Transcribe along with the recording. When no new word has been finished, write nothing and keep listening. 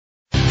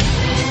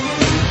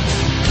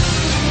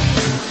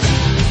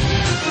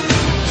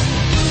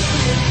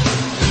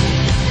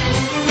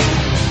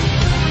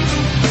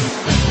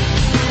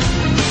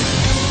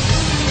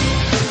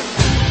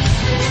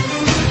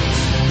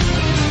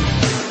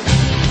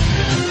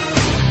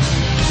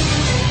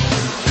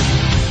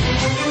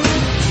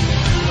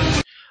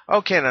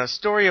Okay, now the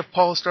story of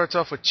Paul starts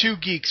off with two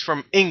geeks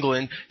from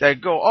England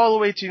that go all the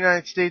way to the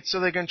United States so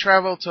they can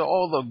travel to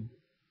all the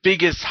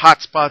biggest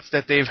hotspots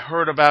that they've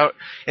heard about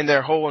in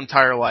their whole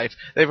entire life.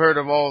 They've heard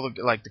of all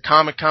the like the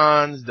Comic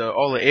Cons,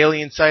 all the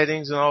alien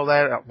sightings and all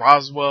that,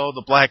 Roswell,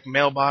 the black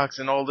mailbox,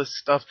 and all this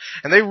stuff.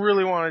 And they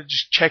really want to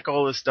just check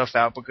all this stuff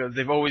out because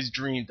they've always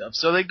dreamed of.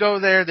 So they go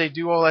there, they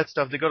do all that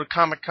stuff. They go to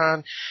Comic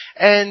Con,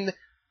 and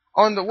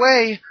on the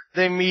way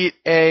they meet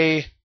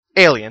a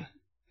alien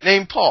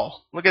named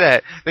Paul. Look at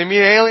that. They meet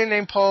an alien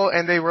named Paul,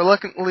 and they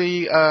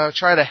reluctantly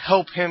try to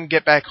help him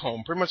get back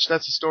home. Pretty much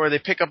that's the story. They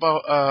pick up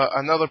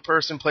another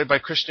person played by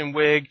Christian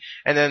Wiig,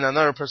 and then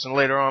another person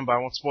later on, but I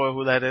won't spoil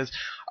who that is.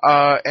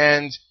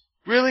 And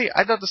really,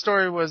 I thought the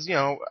story was,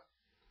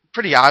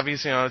 pretty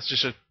obvious. It's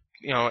just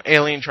a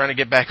alien trying to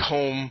get back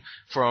home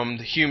from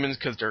the humans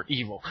because they're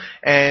evil.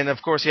 And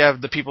of course, you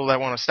have the people that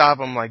want to stop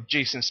him, like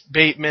Jason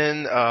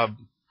Bateman,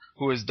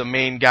 who is the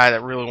main guy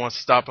that really wants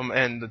to stop him,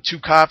 and the two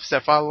cops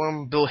that follow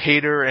him, Bill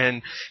Hader,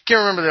 and can't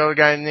remember the other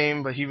guy's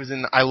name, but he was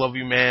in I Love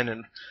You Man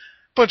and a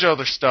bunch of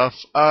other stuff.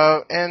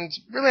 And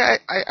really,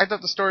 I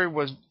thought the story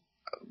was,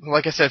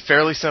 like I said,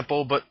 fairly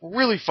simple, but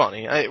really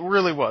funny. It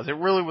really was. It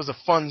really was a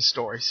fun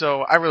story,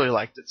 so I really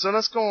liked it. So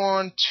let's go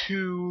on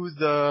to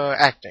the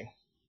acting.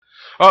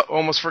 Oh,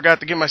 almost forgot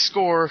to give my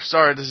score.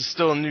 Sorry, this is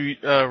still a new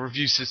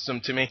review system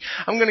to me.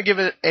 I'm going to give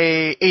it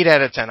a 8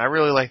 out of 10. I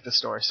really like the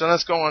story. So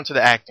let's go on to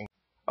the acting.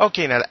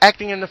 Okay, now the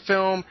acting in the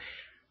film,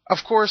 of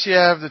course you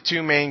have the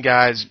two main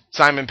guys,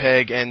 Simon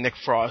Pegg and Nick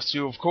Frost,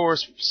 who of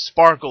course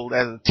sparkled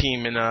as a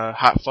team in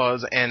Hot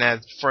Fuzz and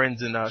as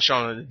friends in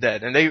Shaun of the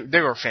Dead. And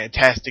they were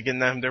fantastic in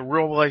them. They're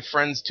real life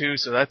friends too,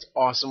 so that's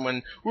awesome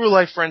when real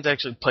life friends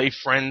actually play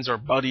friends or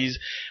buddies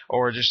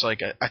or just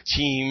like a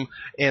team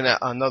in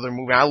another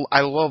movie.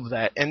 I love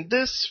that. And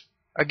this,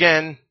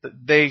 again,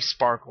 they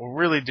sparkle,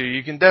 really do.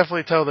 You can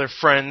definitely tell they're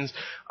friends.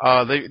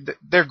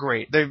 They're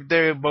great.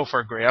 They both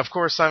are great. Of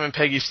course, Simon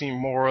Pegg you've seen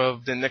more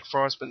of than Nick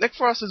Frost, but Nick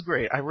Frost is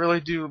great. I really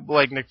do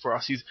like Nick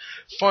Frost. He's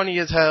funny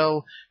as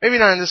hell. Maybe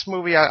not in this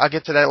movie. I'll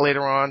get to that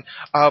later on.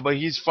 But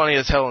he's funny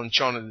as hell in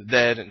Shaun of the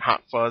Dead and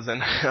Hot Fuzz.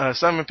 And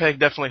Simon Pegg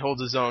definitely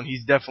holds his own.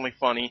 He's definitely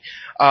funny.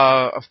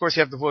 Of course,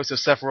 you have the voice of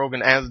Seth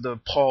Rogen as the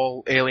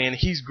Paul alien.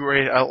 He's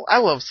great. I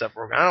love Seth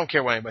Rogen. I don't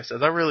care what anybody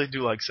says. I really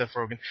do like Seth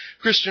Rogen.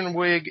 Christian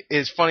Wiig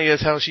is funny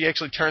as hell. She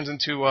actually turns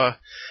into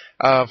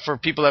for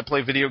people that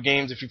play video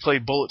games, if you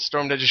played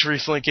Bulletstorm that just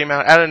recently came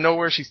out of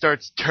nowhere, she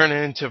starts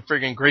turning into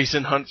friggin'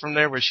 Grayson Hunt from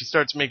there, where she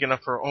starts making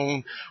up her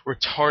own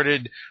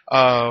retarded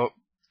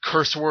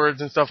curse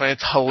words and stuff, and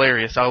it's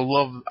hilarious. I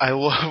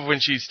love when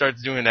she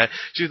starts doing that.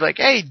 She's like,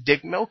 "Hey,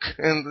 dick milk,"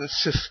 and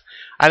it's just,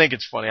 I think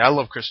it's funny. I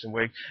love Kristen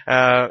Wiig,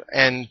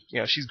 and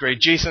she's great.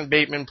 Jason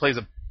Bateman plays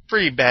a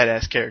pretty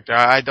badass character.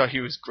 I thought he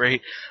was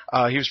great.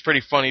 He was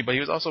pretty funny, but he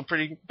was also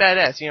pretty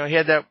badass.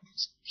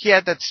 He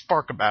had that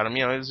spark about him.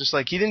 It was just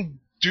like he didn't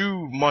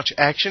do much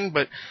action,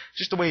 but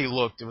just the way he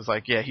looked, it was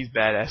like, yeah, he's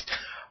badass.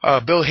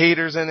 Bill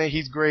Hader's in it.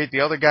 He's great.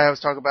 The other guy I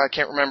was talking about, I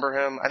can't remember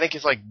him. I think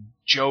it's like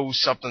Joe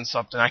something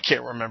something. I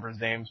can't remember his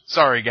name.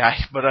 Sorry,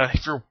 guy. But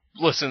if you're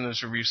listening to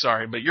this review,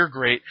 sorry, but you're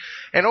great.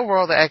 And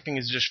overall, the acting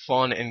is just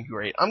fun and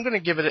great. I'm gonna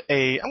give it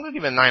a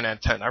 9 out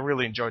of 10. I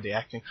really enjoyed the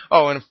acting.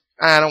 Oh, and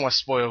I don't want to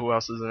spoil who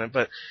else is in it,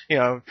 but,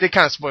 they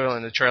kind of spoil it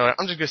in the trailer.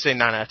 I'm just going to say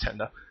 9 out of 10,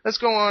 though. Let's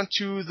go on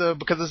to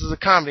because this is a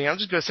comedy, I'm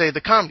just going to say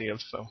the comedy of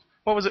the film.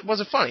 What was it? Was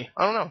it funny?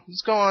 I don't know.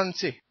 Let's go on and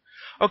see.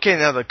 Okay,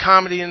 now the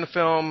comedy in the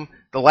film,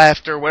 the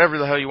laughter, whatever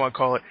the hell you want to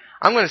call it,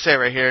 I'm going to say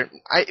right here,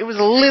 it was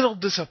a little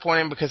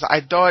disappointing because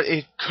I thought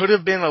it could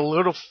have been a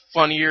little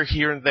funnier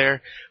here and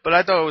there, but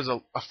I thought it was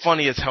a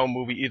funny as hell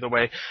movie either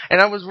way. And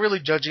I was really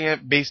judging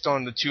it based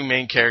on the two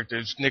main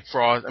characters,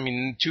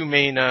 two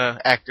main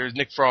actors,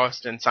 Nick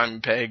Frost and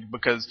Simon Pegg,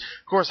 because,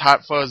 of course,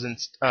 Hot Fuzz and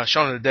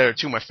Shaun of the Dead are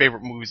two of my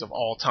favorite movies of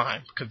all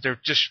time, because they're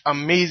just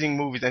amazing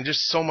movies and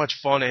just so much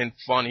fun and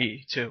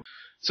funny, too.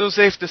 So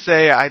safe to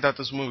say, I thought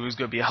this movie was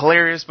going to be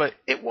hilarious, but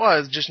it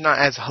was just not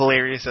as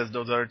hilarious as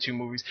those other two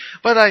movies.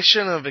 But I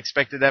shouldn't have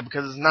expected that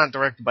because it's not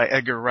directed by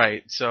Edgar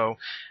Wright,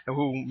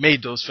 who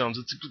made those films.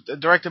 It's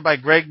directed by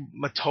Greg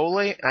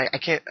Matole. I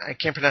can't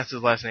pronounce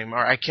his last name, or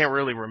I can't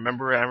really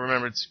remember it. I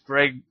remember it's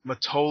Greg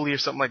Matole or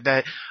something like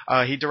that.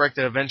 He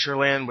directed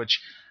Adventureland,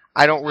 which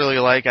I don't really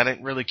like. I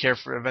didn't really care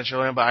for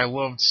Adventureland, but I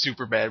loved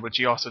Superbad, which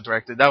he also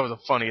directed. That was a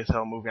funny as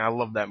hell movie. I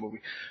loved that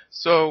movie.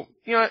 So,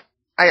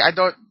 I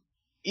thought,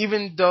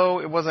 even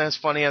though it wasn't as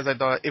funny as I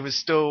thought, it was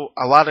still,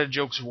 a lot of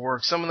jokes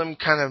worked. Some of them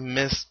kind of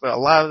missed, but a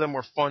lot of them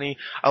were funny.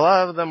 A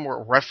lot of them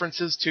were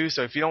references too,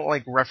 so if you don't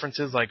like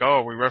references, like,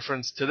 oh, we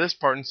referenced to this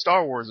part in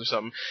Star Wars or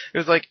something, it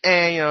was like,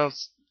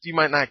 you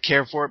might not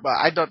care for it, but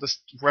I thought the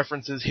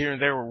references here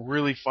and there were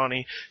really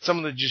funny. Some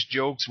of the just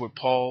jokes with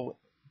Paul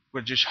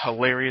were just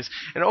hilarious.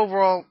 And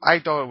overall, I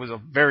thought it was a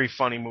very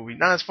funny movie.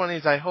 Not as funny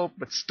as I hoped,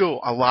 but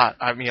still a lot.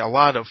 I mean, a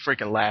lot of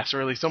freaking laughs,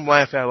 really. Some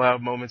laugh out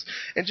loud moments.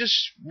 And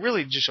just,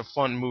 really just a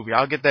fun movie.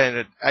 I get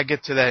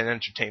to that in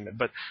entertainment.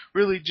 But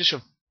really just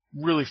a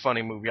really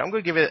funny movie. I'm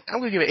gonna give it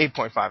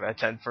 8.5 out of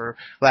 10 for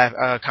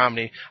laugh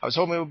comedy. I was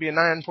hoping it would be a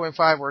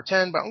 9.5 or a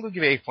 10, but I'm gonna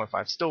give it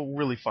 8.5. Still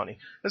really funny.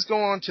 Let's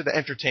go on to the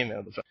entertainment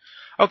of the film.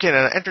 Okay,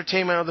 now the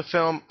entertainment of the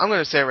film, I'm going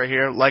to say right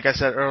here, like I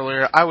said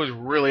earlier, I was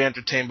really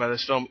entertained by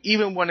this film,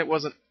 even when it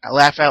wasn't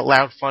laugh out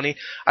loud funny.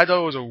 I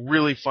thought it was a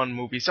really fun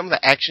movie. Some of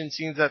the action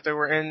scenes that there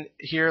were in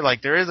here,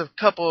 like there is a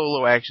couple of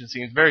little action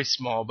scenes, very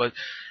small, but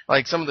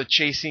like some of the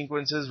chase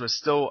sequences were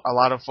still a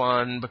lot of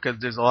fun because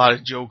there's a lot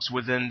of jokes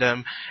within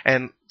them,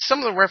 and some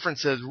of the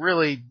references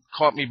really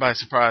caught me by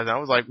surprise. I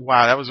was like,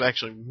 wow, that was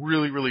actually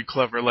really, really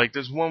clever. Like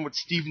there's one with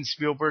Steven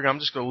Spielberg. I'm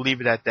just going to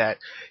leave it at that.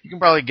 You can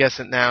probably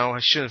guess it now. I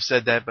shouldn't have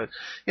said that, but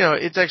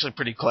it's actually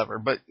pretty clever.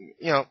 But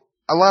a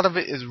lot of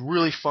it is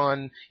really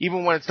fun.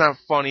 Even when it's not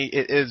funny,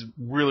 it is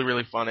really,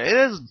 really fun. It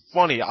is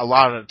funny a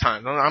lot of the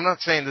time. I'm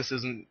not saying this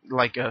isn't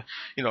like a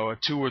 2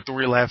 or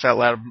 3 laugh out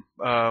loud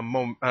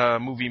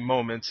movie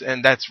moments,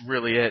 and that's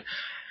really it.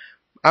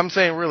 I'm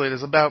saying really,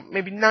 there's about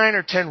maybe 9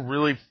 or 10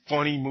 really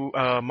funny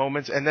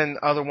moments, and then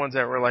other ones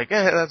that were like,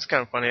 that's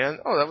kind of funny, and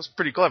oh, that was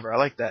pretty clever, I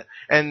like that.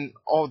 And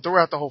all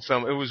throughout the whole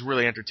film, it was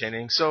really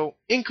entertaining. So,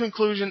 in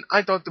conclusion,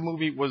 I thought the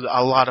movie was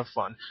a lot of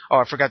fun. Oh,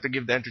 I forgot to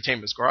give the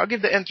entertainment score. I'll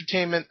give the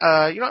entertainment,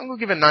 I'm gonna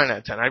give it 9 out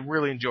of 10. I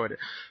really enjoyed it.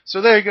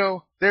 So there you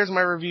go. There's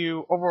my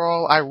review.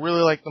 Overall, I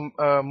really like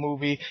the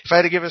movie. If I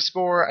had to give a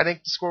score, I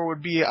think the score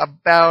would be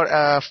about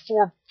a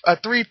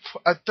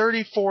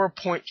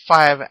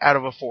 34.5 out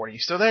of a 40.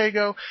 So there you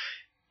go.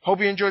 Hope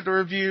you enjoyed the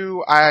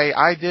review.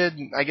 I did,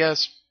 I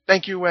guess.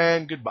 Thank you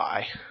and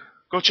goodbye.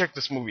 Go check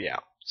this movie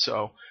out.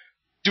 So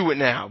do it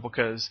now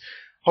because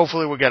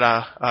hopefully we'll get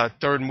a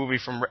third movie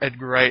from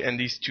Edgar Wright and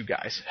these two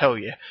guys. Hell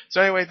yeah.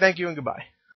 So anyway, thank you and goodbye.